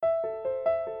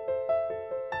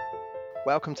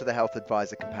Welcome to the Health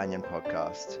Advisor Companion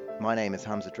podcast. My name is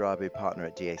Hamza Drabu, partner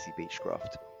at DAC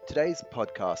Beechcroft. Today's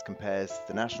podcast compares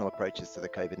the national approaches to the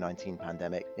COVID-19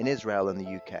 pandemic in Israel and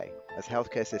the UK, as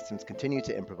healthcare systems continue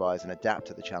to improvise and adapt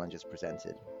to the challenges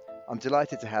presented. I'm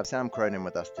delighted to have Sam Cronin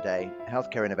with us today,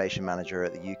 Healthcare Innovation Manager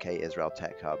at the UK Israel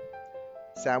Tech Hub.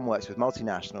 Sam works with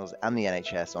multinationals and the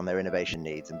NHS on their innovation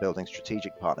needs and building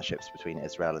strategic partnerships between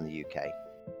Israel and the UK.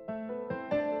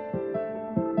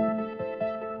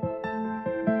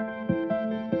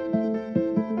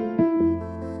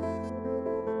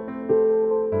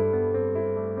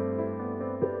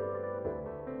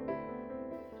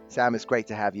 Sam, it's great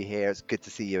to have you here. It's good to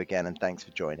see you again, and thanks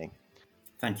for joining.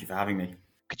 Thank you for having me.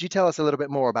 Could you tell us a little bit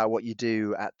more about what you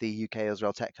do at the UK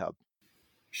Israel Tech Hub?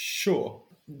 Sure.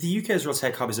 The UK Israel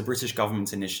Tech Hub is a British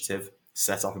government initiative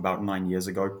set up about 9 years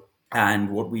ago.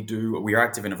 And what we do, we are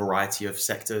active in a variety of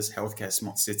sectors: healthcare,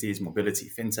 smart cities, mobility,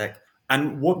 fintech.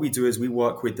 And what we do is we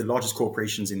work with the largest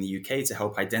corporations in the UK to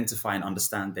help identify and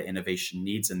understand their innovation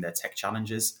needs and their tech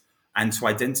challenges, and to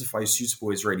identify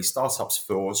suitable Israeli startups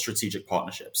for strategic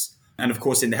partnerships. And of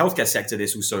course, in the healthcare sector,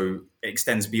 this also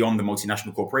extends beyond the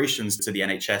multinational corporations to the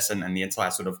NHS and the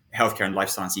entire sort of healthcare and life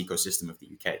science ecosystem of the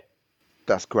UK.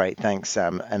 That's great. Thanks,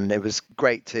 Sam. And it was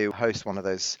great to host one of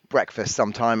those breakfasts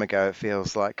some time ago. It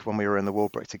feels like when we were in the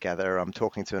Walbrook together, I'm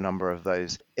talking to a number of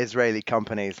those Israeli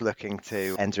companies looking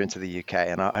to enter into the UK.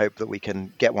 And I hope that we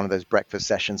can get one of those breakfast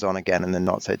sessions on again in the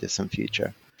not so distant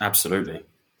future. Absolutely.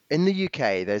 In the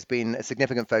UK, there's been a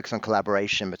significant focus on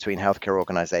collaboration between healthcare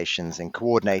organisations in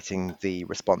coordinating the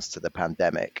response to the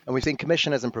pandemic. And we've seen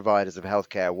commissioners and providers of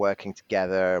healthcare working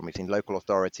together, and we've seen local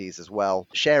authorities as well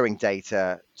sharing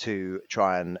data to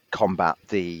try and combat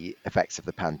the effects of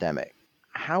the pandemic.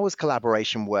 How has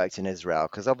collaboration worked in Israel?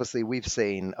 Because obviously we've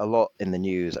seen a lot in the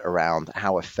news around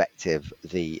how effective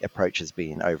the approach has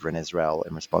been over in Israel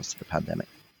in response to the pandemic.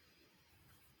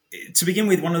 To begin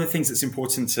with, one of the things that's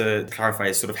important to clarify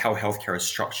is sort of how healthcare is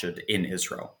structured in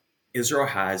Israel. Israel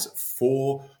has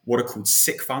 4 what are called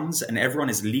sick funds, and everyone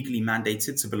is legally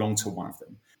mandated to belong to one of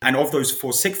them. And of those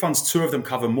 4 sick funds, 2 of them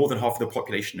cover more than half of the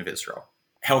population of Israel.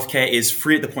 Healthcare is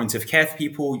free at the point of care for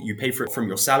people. You pay for it from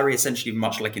your salary, essentially,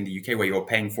 much like in the UK, where you're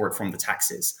paying for it from the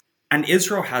taxes. And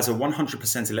Israel has a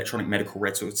 100% electronic medical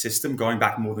record system going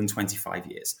back more than 25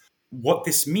 years. What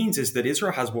this means is that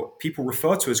Israel has what people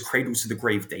refer to as cradle to the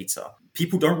grave data.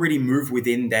 People don't really move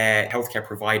within their healthcare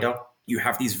provider. You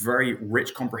have these very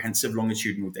rich, comprehensive,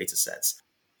 longitudinal data sets.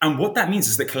 And what that means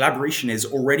is that collaboration is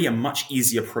already a much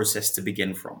easier process to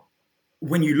begin from.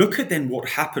 When you look at then what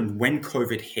happened when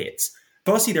COVID hit,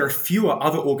 firstly, there are fewer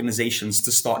other organizations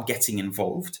to start getting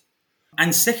involved.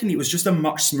 And secondly, it was just a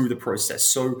much smoother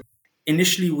process. So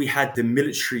initially, we had the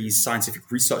military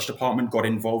scientific research department got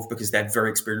involved because they're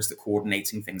very experienced at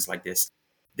coordinating things like this.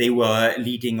 They were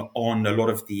leading on a lot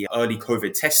of the early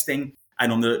COVID testing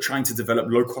and on trying to develop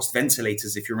low-cost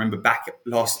ventilators, if you remember back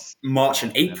last March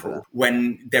and April,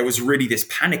 when there was really this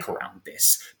panic around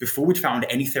this, before we'd found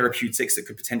any therapeutics that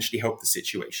could potentially help the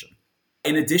situation.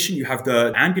 In addition, you have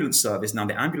the ambulance service. Now,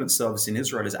 the ambulance service in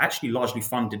Israel is actually largely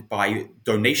funded by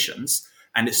donations,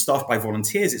 and it's staffed by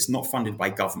volunteers. It's not funded by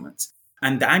government.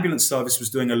 And the ambulance service was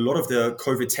doing a lot of the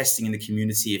COVID testing in the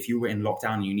community. If you were in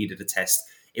lockdown and you needed a test,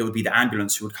 it would be the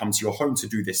ambulance who would come to your home to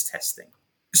do this testing.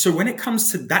 So when it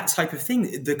comes to that type of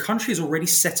thing, the country is already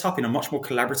set up in a much more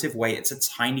collaborative way. It's a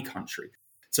tiny country.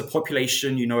 It's a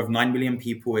population, of 9 million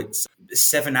people. It's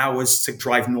 7 hours to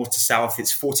drive north to south.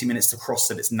 It's 40 minutes to cross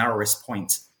at its narrowest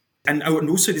point. And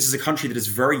also, this is a country that is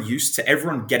very used to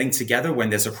everyone getting together when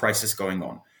there's a crisis going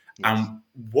on. Yes.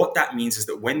 What that means is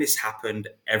that when this happened,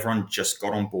 everyone just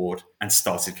got on board and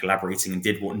started collaborating and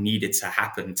did what needed to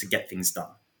happen to get things done.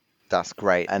 That's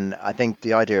great. And I think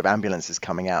the idea of ambulances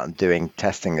coming out and doing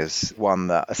testing is one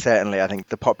that certainly I think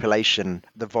the population,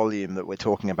 the volume that we're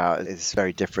talking about is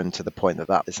very different to the point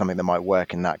that is something that might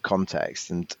work in that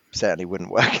context and certainly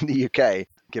wouldn't work in the UK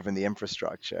given the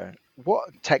infrastructure.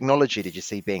 What technology did you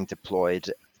see being deployed,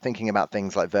 thinking about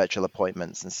things like virtual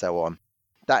appointments and so on?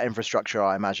 That infrastructure,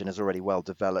 I imagine, is already well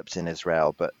developed in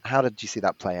Israel, but how did you see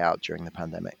that play out during the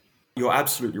pandemic? You're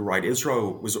absolutely right.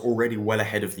 Israel was already well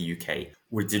ahead of the UK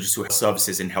with digital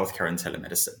services in healthcare and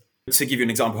telemedicine. To give you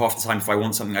an example, half the time, if I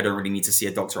want something, I don't really need to see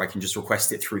a doctor. I can just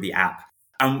request it through the app.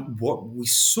 And what we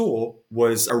saw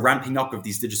was a ramping up of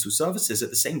these digital services.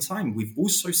 At the same time, we've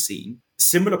also seen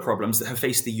similar problems that have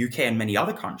faced the UK and many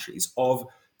other countries of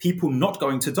people not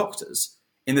going to doctors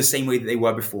in the same way that they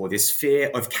were before. This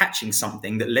fear of catching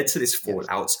something that led to this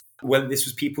fallout, whether this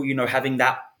was people, having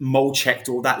that mole checked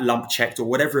or that lump checked or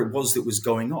whatever it was that was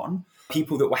going on.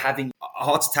 people that were having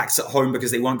heart attacks at home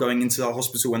because they weren't going into the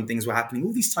hospital when things were happening,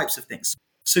 all these types of things.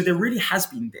 So there really has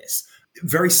been this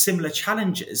very similar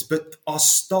challenges, but our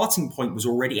starting point was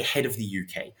already ahead of the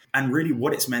UK. And really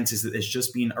what it's meant is that there's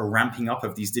just been a ramping up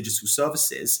of these digital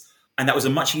services. And that was a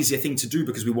much easier thing to do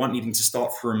because we weren't needing to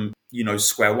start from,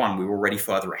 square one. We were already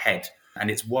further ahead. And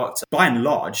it's worked by and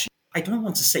large. I don't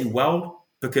want to say well,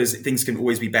 because things can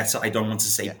always be better. I don't want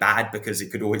to say bad because it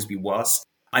could always be worse.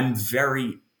 I'm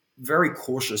very, very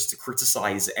cautious to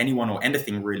criticize anyone or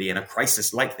anything really in a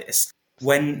crisis like this,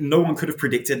 when no one could have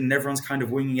predicted and everyone's kind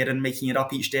of winging it and making it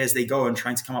up each day as they go and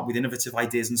trying to come up with innovative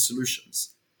ideas and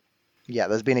solutions. Yeah,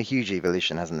 there's been a huge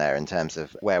evolution, hasn't there, in terms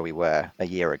of where we were a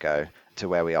year ago to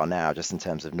where we are now, just in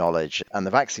terms of knowledge and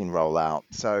the vaccine rollout.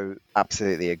 So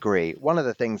absolutely agree. One of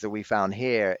the things that we found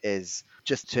here is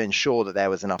just to ensure that there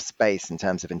was enough space in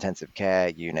terms of intensive care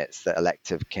units, that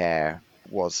elective care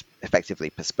was effectively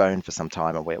postponed for some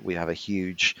time. And we have a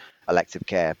huge elective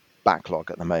care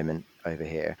backlog at the moment over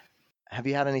here. Have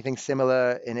you had anything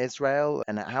similar in Israel?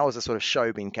 And how has the sort of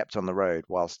show been kept on the road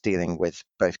whilst dealing with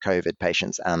both COVID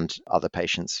patients and other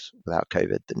patients without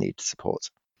COVID that need support?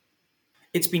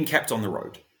 It's been kept on the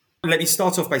road. Let me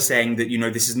start off by saying that,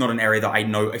 this is not an area that I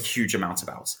know a huge amount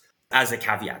about. As a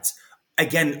caveat,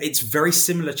 again, it's very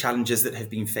similar challenges that have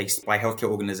been faced by healthcare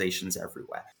organizations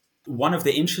everywhere. One of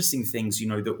the interesting things,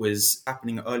 that was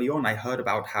happening early on, I heard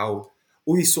about how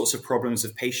all these sorts of problems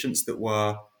of patients that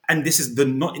were, and this is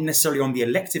not necessarily on the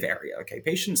elective area, okay,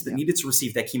 patients that needed to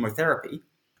receive their chemotherapy,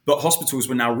 but hospitals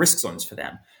were now risk zones for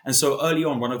them. And so early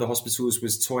on, one of the hospitals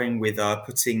was toying with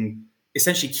putting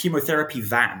essentially chemotherapy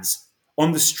vans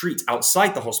on the street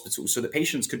outside the hospital so that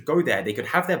patients could go there. They could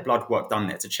have their blood work done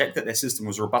there to check that their system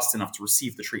was robust enough to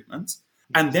receive the treatment,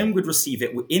 and then would receive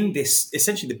it in this,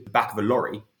 essentially the back of a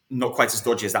lorry, not quite as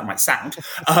dodgy as that might sound,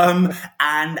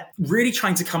 and really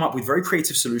trying to come up with very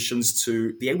creative solutions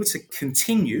to be able to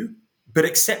continue, but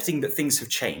accepting that things have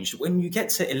changed. When you get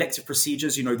to elective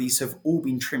procedures, these have all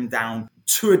been trimmed down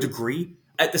to a degree.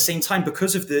 At the same time,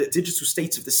 because of the digital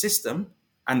state of the system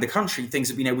and the country, things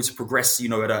have been able to progress,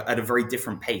 at a very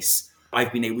different pace.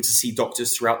 I've been able to see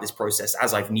doctors throughout this process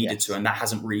as I've needed to, and that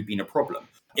hasn't really been a problem.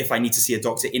 If I need to see a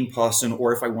doctor in person,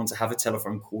 or if I want to have a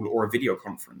telephone call or a video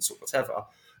conference or whatever,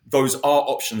 those are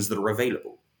options that are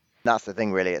available. That's the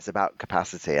thing, really. It's about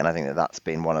capacity. And I think that that's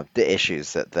been one of the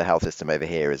issues that the health system over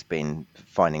here has been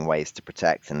finding ways to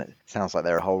protect. And it sounds like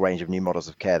there are a whole range of new models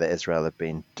of care that Israel have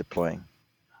been deploying.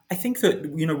 I think that,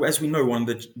 as we know, one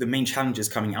of the main challenges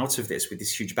coming out of this with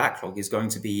this huge backlog is going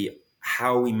to be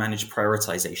how we manage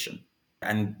prioritization.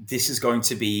 And this is going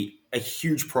to be a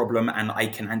huge problem. And I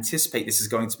can anticipate this is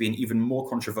going to be an even more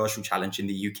controversial challenge in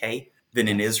the UK than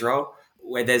in Israel,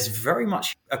 where there's very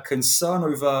much a concern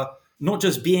over not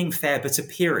just being fair, but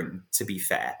appearing to be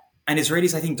fair. And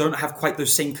Israelis, I think, don't have quite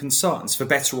those same concerns, for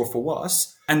better or for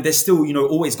worse. And there's still,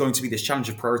 always going to be this challenge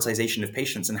of prioritization of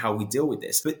patients and how we deal with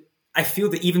this. But I feel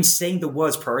that even saying the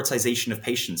words prioritization of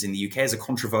patients in the UK is a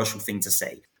controversial thing to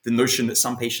say. The notion that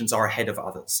some patients are ahead of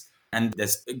others. And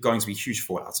there's going to be huge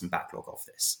fallout and backlog of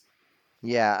this.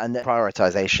 Yeah, and the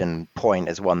prioritization point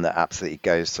is one that absolutely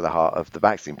goes to the heart of the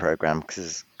vaccine program,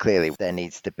 because clearly there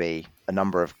needs to be a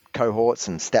number of cohorts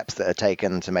and steps that are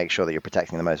taken to make sure that you're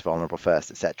protecting the most vulnerable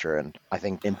first, etc. And I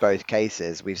think in both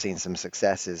cases, we've seen some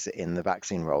successes in the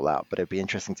vaccine rollout, but it'd be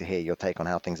interesting to hear your take on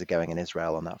how things are going in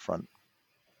Israel on that front.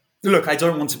 Look, I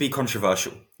don't want to be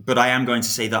controversial, but I am going to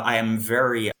say that I am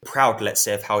very proud, let's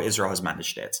say, of how Israel has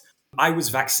managed it. I was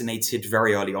vaccinated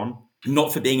very early on,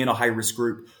 not for being in a high-risk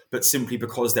group, but simply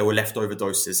because there were leftover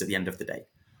doses at the end of the day.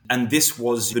 And this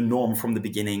was the norm from the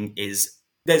beginning. Is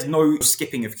there's no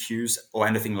skipping of queues or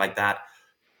anything like that,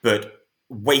 but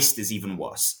waste is even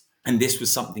worse. And this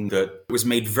was something that was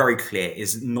made very clear,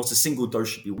 is not a single dose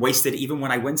should be wasted. Even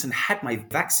when I went and had my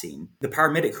vaccine, the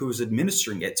paramedic who was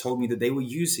administering it told me that they were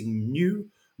using new,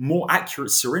 more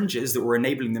accurate syringes that were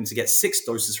enabling them to get 6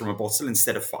 doses from a bottle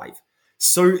instead of 5.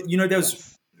 So,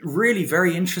 there's really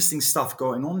very interesting stuff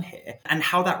going on here. And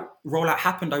how that rollout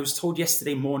happened, I was told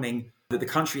yesterday morning that the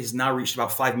country has now reached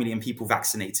about 5 million people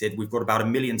vaccinated. We've got about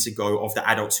 1 million to go of the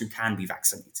adults who can be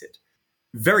vaccinated.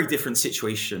 Very different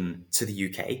situation to the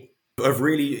UK, of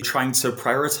really trying to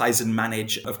prioritize and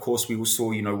manage. Of course, we all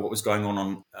saw, what was going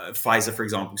on Pfizer, for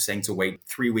example, saying to wait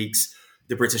 3 weeks.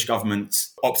 The British government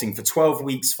opting for 12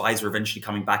 weeks, Pfizer eventually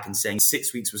coming back and saying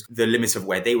 6 weeks was the limit of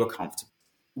where they were comfortable.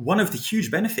 One of the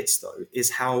huge benefits, though, is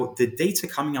how the data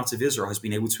coming out of Israel has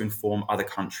been able to inform other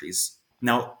countries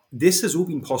Now, this has all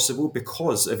been possible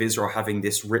because of Israel having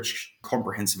this rich,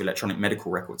 comprehensive electronic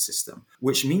medical record system,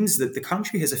 which means that the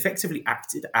country has effectively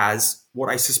acted as what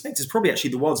I suspect is probably actually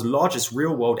the world's largest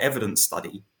real-world evidence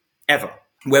study ever,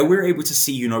 where we're able to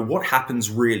see, what happens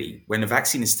really when a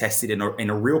vaccine is tested in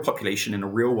a real population, in a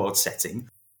real-world setting,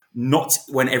 not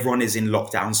when everyone is in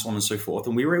lockdown, so on and so forth.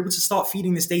 And we were able to start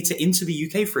feeding this data into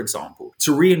the UK, for example,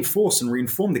 to reinforce and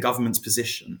reinform the government's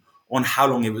position on how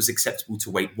long it was acceptable to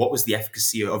wait, what was the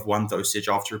efficacy of one dosage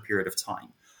after a period of time.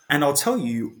 And I'll tell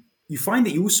you, you find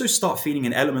that you also start feeling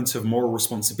an element of moral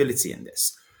responsibility in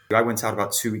this. I went out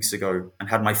about 2 weeks ago and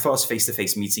had my first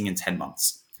face-to-face meeting in 10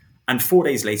 months. And 4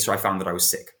 days later, I found that I was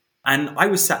sick. And I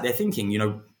was sat there thinking,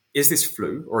 is this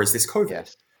flu or is this COVID?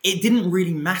 Yes. It didn't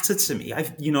really matter to me.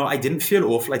 I didn't feel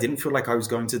awful. I didn't feel like I was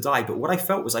going to die. But what I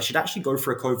felt was I should actually go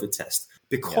for a COVID test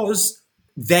because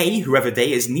they, whoever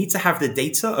they is, need to have the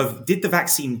data of, did the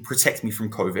vaccine protect me from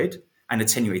COVID and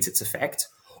attenuate its effect?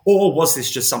 Or was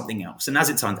this just something else? And as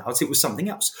it turned out, it was something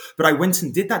else. But I went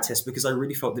and did that test because I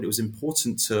really felt that it was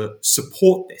important to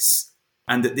support this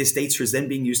and that this data is then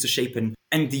being used to shape. And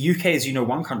the UK is,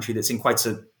 one country that's in quite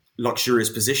a luxurious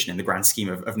position in the grand scheme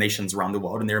of nations around the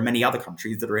world. And there are many other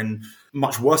countries that are in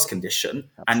much worse condition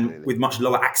and with much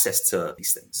lower access to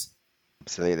these things.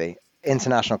 Absolutely.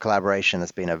 International collaboration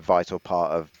has been a vital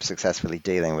part of successfully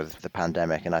dealing with the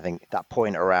pandemic. And I think that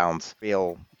point around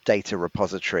real data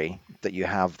repository that you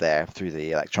have there through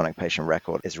the electronic patient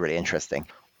record is really interesting.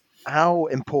 How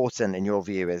important, in your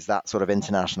view, is that sort of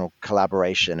international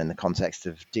collaboration in the context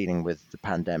of dealing with the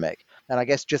pandemic? And I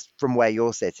guess just from where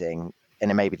you're sitting,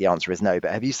 and maybe the answer is no,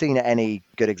 but have you seen any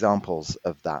good examples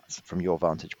of that from your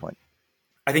vantage point?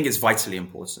 I think it's vitally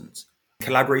important.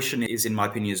 Collaboration is, in my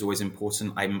opinion, is always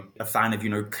important. I'm a fan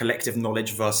of, collective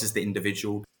knowledge versus the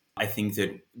individual. I think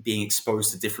that being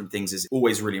exposed to different things is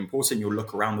always really important. You'll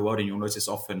look around the world and you'll notice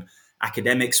often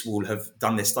academics will have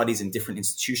done their studies in different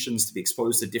institutions to be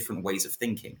exposed to different ways of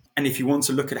thinking. And if you want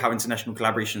to look at how international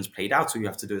collaboration has played out, all you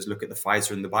have to do is look at the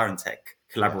Pfizer and the BioNTech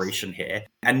collaboration here.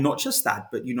 And not just that,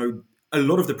 but, a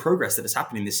lot of the progress that has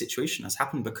happened in this situation has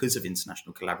happened because of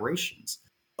international collaborations.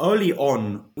 Early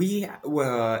on, we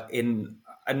were in,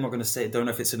 I'm not going to say, don't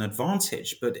know if it's an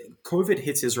advantage, but COVID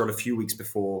hit Israel a few weeks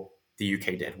before the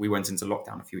UK did. We went into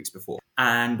lockdown a few weeks before.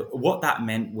 And what that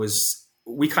meant was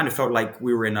we kind of felt like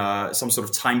we were in some sort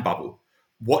of time bubble,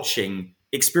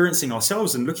 experiencing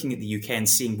ourselves and looking at the UK and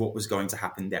seeing what was going to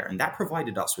happen there. And that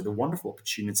provided us with a wonderful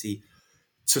opportunity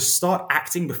to start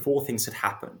acting before things had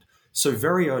happened. So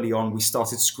very early on, we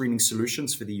started screening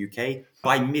solutions for the UK.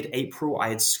 By mid-April, I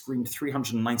had screened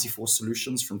 394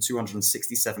 solutions from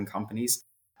 267 companies.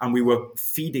 And we were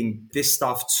feeding this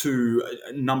stuff to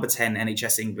number 10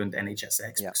 NHS England,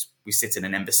 NHSX, because we sit in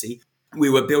an embassy. We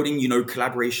were building,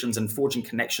 collaborations and forging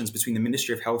connections between the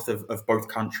Ministry of Health of both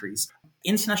countries.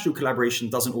 International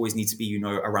collaboration doesn't always need to be,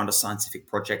 around a scientific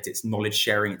project. It's knowledge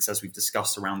sharing. It's, as we've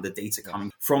discussed, around the data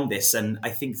coming from this. And I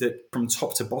think that from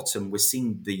top to bottom, we're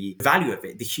seeing the value of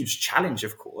it. The huge challenge,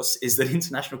 of course, is that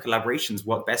international collaborations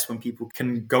work best when people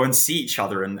can go and see each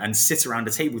other and sit around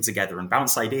a table together and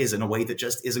bounce ideas in a way that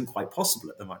just isn't quite possible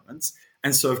at the moment.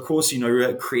 And so, of course,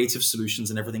 creative solutions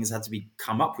and everything has had to be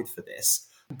come up with for this.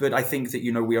 But I think that,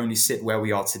 we only sit where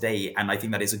we are today. And I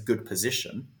think that is a good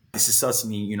position. This is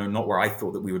certainly, not where I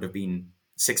thought that we would have been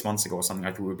 6 months ago or something.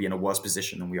 I thought we would be in a worse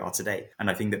position than we are today. And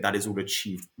I think that is all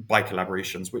achieved by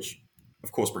collaborations, which,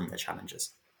 of course, bring their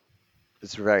challenges.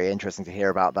 It's very interesting to hear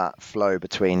about that flow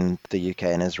between the UK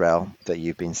and Israel that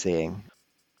you've been seeing.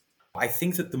 I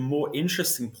think that the more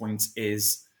interesting point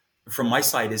is, from my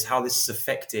side, is how this has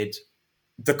affected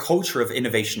the culture of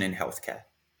innovation in healthcare.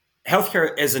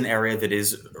 Healthcare is an area that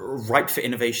is ripe for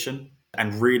innovation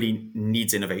and really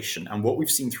needs innovation. And what we've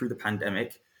seen through the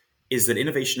pandemic is that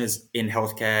innovation in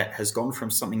healthcare has gone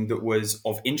from something that was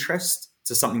of interest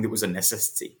to something that was a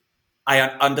necessity. I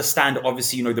understand,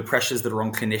 obviously, the pressures that are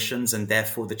on clinicians and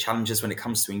therefore the challenges when it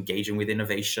comes to engaging with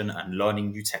innovation and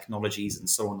learning new technologies and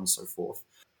so on and so forth.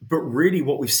 But really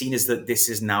what we've seen is that this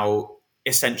is now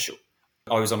essential.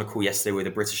 I was on a call yesterday with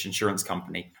a British insurance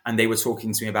company, and they were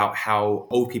talking to me about how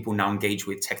old people now engage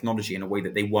with technology in a way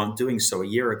that they weren't doing so a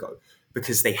year ago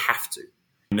because they have to.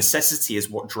 Necessity is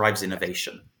what drives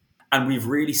innovation. And we've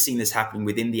really seen this happening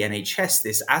within the NHS,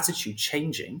 this attitude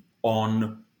changing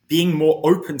on being more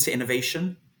open to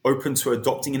innovation, open to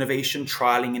adopting innovation,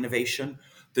 trialing innovation,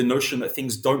 the notion that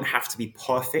things don't have to be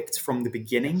perfect from the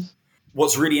beginning.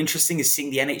 What's really interesting is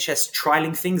seeing the NHS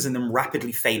trialing things and then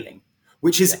rapidly failing,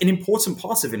 which is an important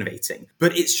part of innovating,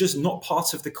 but it's just not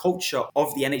part of the culture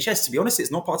of the NHS. To be honest,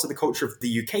 it's not part of the culture of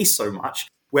the UK so much.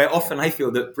 where often I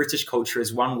feel that British culture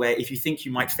is one where if you think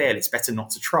you might fail, it's better not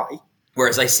to try.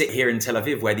 Whereas I sit here in Tel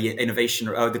Aviv, where the innovation,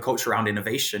 the culture around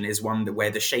innovation is one where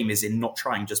the shame is in not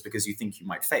trying just because you think you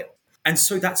might fail. And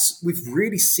so we've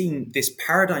really seen this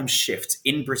paradigm shift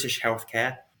in British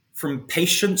healthcare from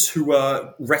patients who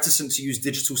are reticent to use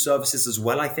digital services as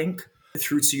well, I think,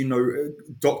 through to,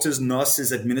 doctors,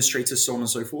 nurses, administrators, so on and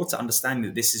so forth, to understanding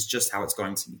that this is just how it's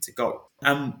going to need to go.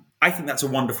 I think that's a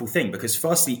wonderful thing because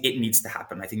firstly, it needs to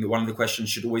happen. I think that one of the questions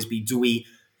should always be, do we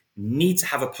need to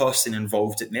have a person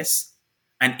involved in this?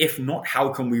 And if not, how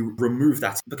can we remove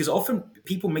that? Because often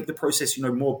people make the process,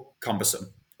 more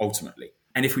cumbersome, ultimately.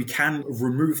 And if we can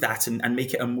remove that and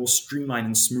make it a more streamlined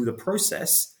and smoother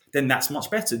process, then that's much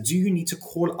better. Do you need to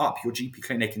call up your GP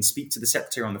clinic and speak to the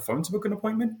secretary on the phone to book an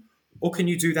appointment? Or can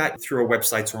you do that through a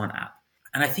website or an app?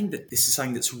 And I think that this is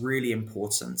something that's really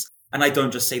important. And I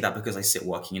don't just say that because I sit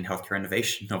working in healthcare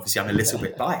innovation. Obviously, I'm a little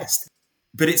bit biased.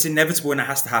 But it's inevitable and it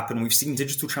has to happen. We've seen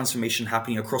digital transformation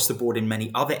happening across the board in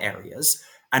many other areas.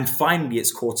 And finally,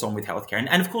 it's caught on with healthcare.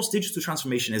 And of course, digital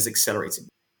transformation is accelerating.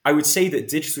 I would say that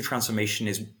digital transformation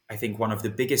is, I think, one of the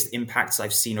biggest impacts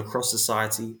I've seen across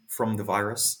society from the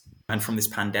virus and from this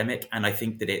pandemic. And I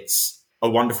think that it's a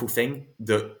wonderful thing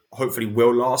that hopefully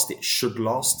will last. It should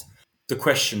last. The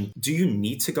question, do you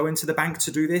need to go into the bank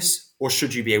to do this? Or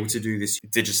should you be able to do this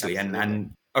digitally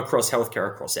and across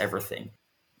healthcare, across everything?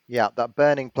 Yeah, that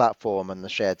burning platform and the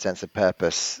shared sense of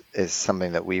purpose is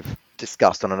something that we've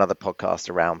discussed on another podcast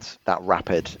around that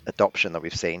rapid adoption that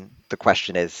we've seen. The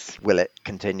question is, will it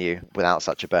continue without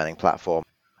such a burning platform?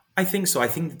 I think so. I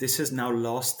think this has now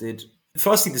lasted.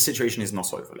 Firstly, the situation is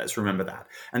not over. Let's remember that.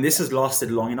 And this has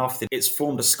lasted long enough that it's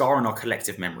formed a scar in our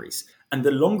collective memories. And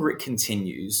the longer it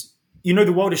continues,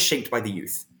 the world is shaped by the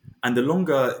youth. And the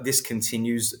longer this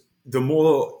continues, the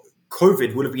more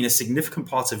COVID will have been a significant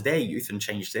part of their youth and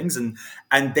changed things.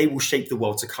 And they will shape the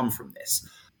world to come from this.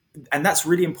 And that's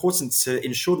really important to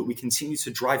ensure that we continue to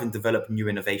drive and develop new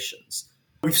innovations.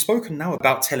 We've spoken now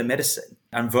about telemedicine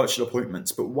and virtual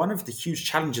appointments, but one of the huge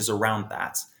challenges around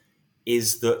that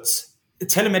is that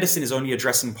telemedicine is only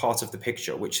addressing part of the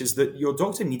picture, which is that your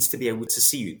doctor needs to be able to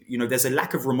see you. There's a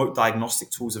lack of remote diagnostic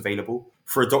tools available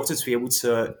for a doctor to be able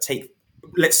to take.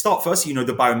 Let's start first, the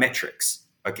biometrics,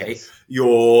 okay? Yes.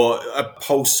 Your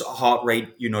pulse, heart rate,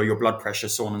 your blood pressure,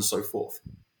 so on and so forth.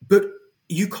 But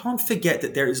you can't forget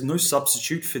that there is no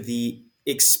substitute for the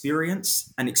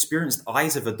experience and experienced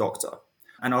eyes of a doctor.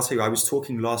 And I'll tell you, I was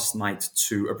talking last night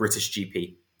to a British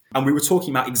GP, and we were talking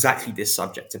about exactly this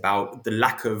subject, about the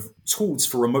lack of tools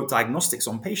for remote diagnostics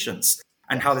on patients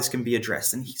and how this can be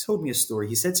addressed. And he told me a story.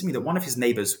 He said to me that one of his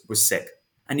neighbors was sick,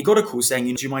 and he got a call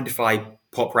saying, do you mind if I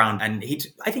pop round? And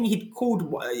I think he'd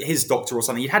called his doctor or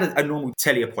something. He'd had a normal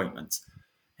tele appointment.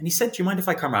 And he said, do you mind if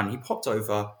I come around? And he popped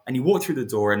over and he walked through the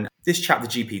door, and this chap, the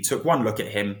GP, took one look at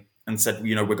him and said,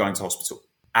 we're going to hospital.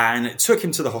 And it took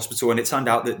him to the hospital, and it turned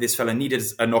out that this fella needed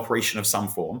an operation of some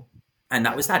form. And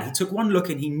that was that. He took one look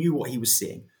and he knew what he was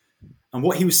seeing. And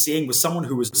what he was seeing was someone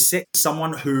who was sick,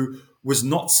 someone who was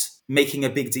not making a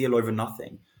big deal over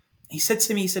nothing. He said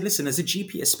to me, listen, as a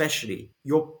GP especially,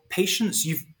 your patients,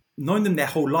 you've known them their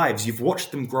whole lives. You've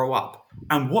watched them grow up.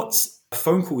 And what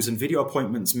phone calls and video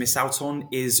appointments miss out on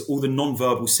is all the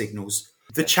non-verbal signals.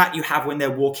 The chat you have when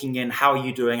they're walking in, how are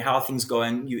you doing? How are things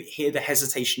going? You hear the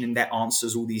hesitation in their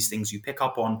answers, all these things you pick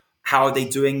up on. How are they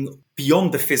doing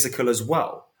beyond the physical as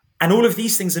well? And all of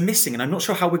these things are missing. And I'm not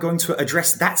sure how we're going to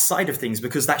address that side of things,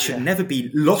 because that should never be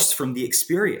lost from the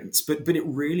experience. But it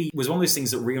really was one of those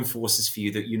things that reinforces for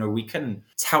you that, we can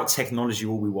tout technology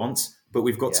all we want, but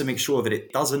we've got to make sure that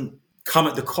it doesn't come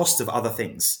at the cost of other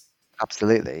things.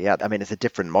 Absolutely. Yeah. I mean, it's a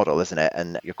different model, isn't it?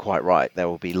 And you're quite right. There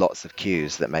will be lots of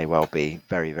cues that may well be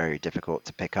very, very difficult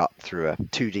to pick up through a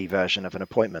 2D version of an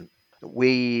appointment.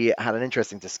 We had an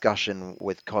interesting discussion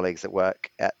with colleagues that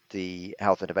work at the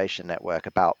Health Innovation Network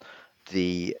about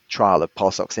the trial of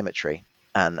pulse oximetry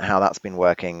and how that's been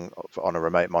working on a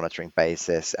remote monitoring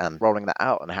basis and rolling that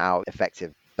out and how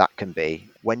effective that can be.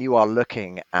 When you are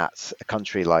looking at a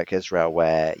country like Israel,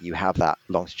 where you have that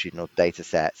longitudinal data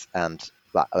set and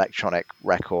that electronic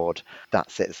record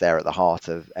that sits there at the heart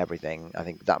of everything, I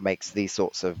think that makes these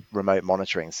sorts of remote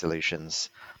monitoring solutions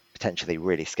potentially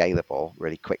really scalable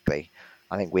really quickly.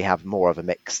 I think we have more of a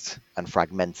mixed and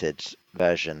fragmented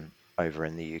version over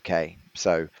in the UK.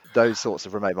 So those sorts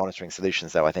of remote monitoring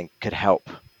solutions, though, I think could help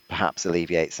perhaps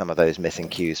alleviate some of those missing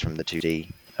cues from the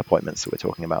 2D appointments that we're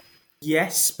talking about.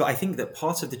 Yes, but I think that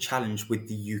part of the challenge with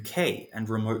the UK and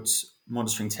remote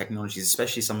monitoring technologies,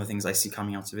 especially some of the things I see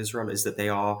coming out of Israel, is that they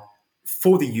are,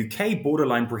 for the UK,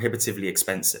 borderline prohibitively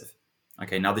expensive.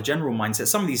 Okay, now the general mindset,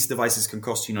 some of these devices can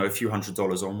cost, a few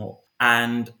 $100s or more.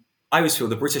 And I always feel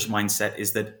the British mindset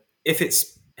is that if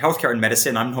it's healthcare and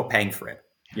medicine, I'm not paying for it.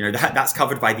 That's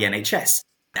covered by the NHS.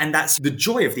 And that's the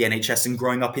joy of the NHS and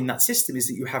growing up in that system, is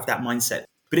that you have that mindset.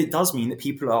 But it does mean that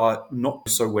people are not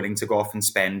so willing to go off and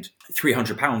spend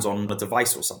 £300 on a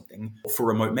device or something for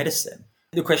remote medicine.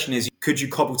 The question is, could you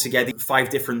cobble together 5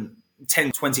 different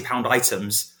 £10, £20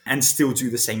 items and still do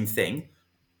the same thing?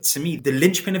 To me, the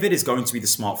linchpin of it is going to be the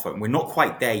smartphone. We're not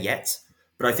quite there yet,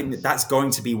 but I think that that's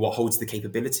going to be what holds the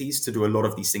capabilities to do a lot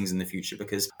of these things in the future,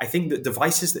 because I think that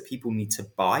devices that people need to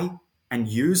buy and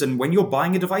use, and when you're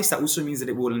buying a device, that also means that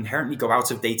it will inherently go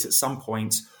out of date at some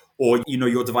point, or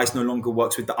your device no longer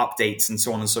works with the updates and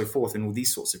so on and so forth, and all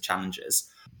these sorts of challenges.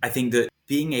 I think that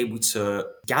being able to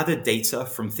gather data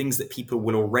from things that people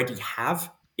will already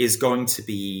have is going to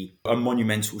be a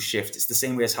monumental shift. It's the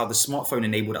same way as how the smartphone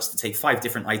enabled us to take 5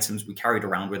 different items we carried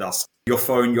around with us: your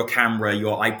phone, your camera,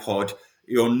 your iPod,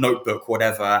 your notebook,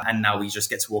 whatever. And now we just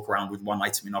get to walk around with one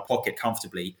item in our pocket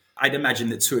comfortably. I'd imagine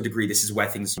that to a degree, this is where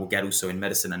things will get also in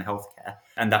medicine and healthcare.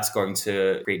 And that's going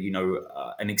to create,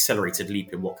 an accelerated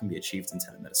leap in what can be achieved in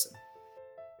telemedicine.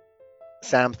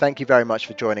 Sam, thank you very much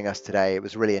for joining us today. It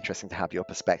was really interesting to have your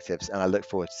perspectives, and I look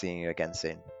forward to seeing you again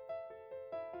soon.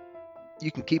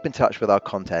 You can keep in touch with our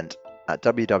content at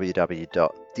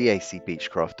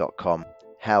www.dacbeechcroft.com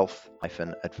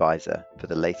health-advisor for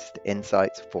the latest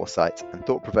insights, foresights, and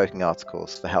thought-provoking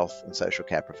articles for health and social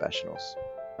care professionals.